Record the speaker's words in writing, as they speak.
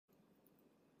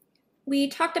We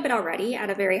talked a bit already at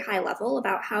a very high level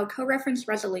about how coreference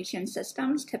resolution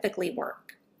systems typically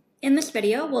work. In this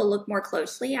video, we'll look more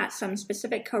closely at some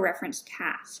specific coreference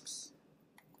tasks.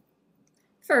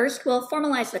 First, we'll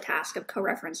formalize the task of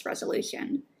coreference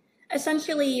resolution.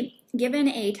 Essentially, given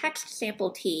a text sample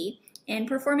T, in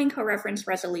performing coreference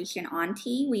resolution on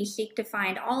T, we seek to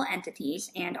find all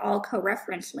entities and all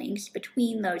coreference links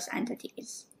between those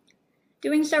entities.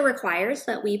 Doing so requires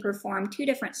that we perform two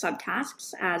different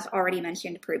subtasks, as already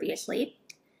mentioned previously.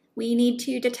 We need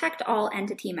to detect all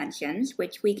entity mentions,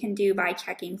 which we can do by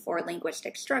checking for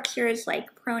linguistic structures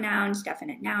like pronouns,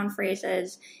 definite noun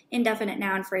phrases, indefinite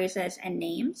noun phrases, and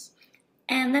names.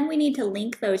 And then we need to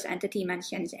link those entity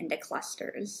mentions into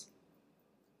clusters.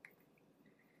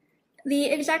 The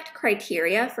exact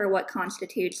criteria for what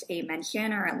constitutes a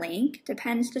mention or a link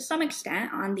depends to some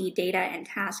extent on the data and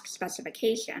task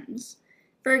specifications.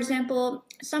 For example,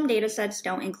 some datasets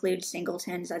don't include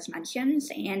singletons as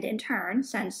mentions, and in turn,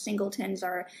 since singletons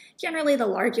are generally the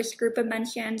largest group of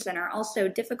mentions and are also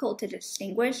difficult to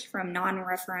distinguish from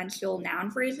non-referential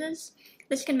noun phrases,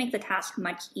 this can make the task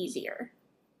much easier.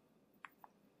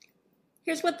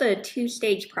 Here's what the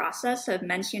two-stage process of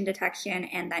mention detection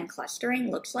and then clustering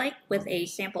looks like with a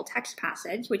sample text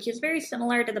passage, which is very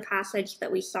similar to the passage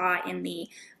that we saw in the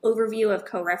overview of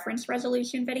coreference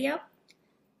resolution video.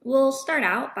 We'll start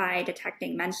out by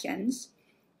detecting mentions.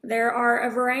 There are a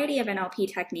variety of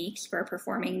NLP techniques for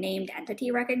performing named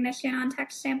entity recognition on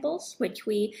text samples, which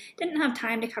we didn't have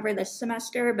time to cover this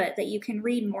semester, but that you can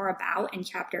read more about in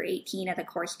Chapter 18 of the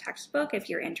course textbook if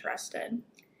you're interested.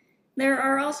 There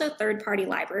are also third-party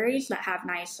libraries that have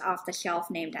nice off-the-shelf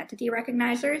named entity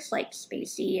recognizers like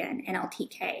Spacy and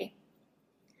NLTK.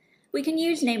 We can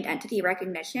use named entity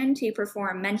recognition to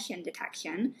perform mention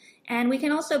detection, and we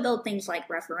can also build things like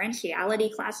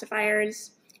referentiality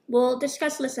classifiers. We'll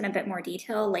discuss this in a bit more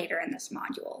detail later in this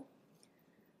module.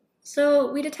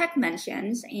 So we detect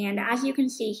mentions, and as you can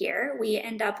see here, we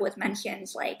end up with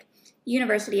mentions like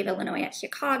University of Illinois at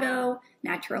Chicago,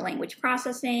 Natural Language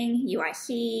Processing,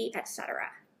 UIC, etc.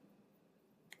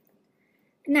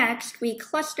 Next, we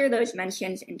cluster those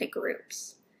mentions into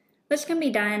groups. This can be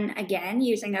done, again,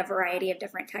 using a variety of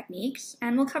different techniques,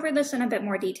 and we'll cover this in a bit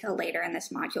more detail later in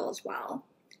this module as well.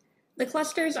 The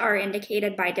clusters are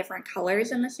indicated by different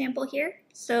colors in the sample here.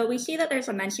 So we see that there's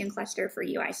a mention cluster for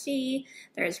UIC,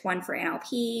 there's one for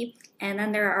NLP, and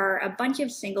then there are a bunch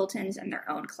of singletons in their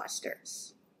own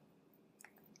clusters.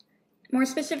 More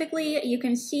specifically, you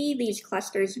can see these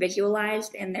clusters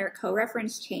visualized in their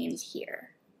coreference chains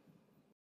here.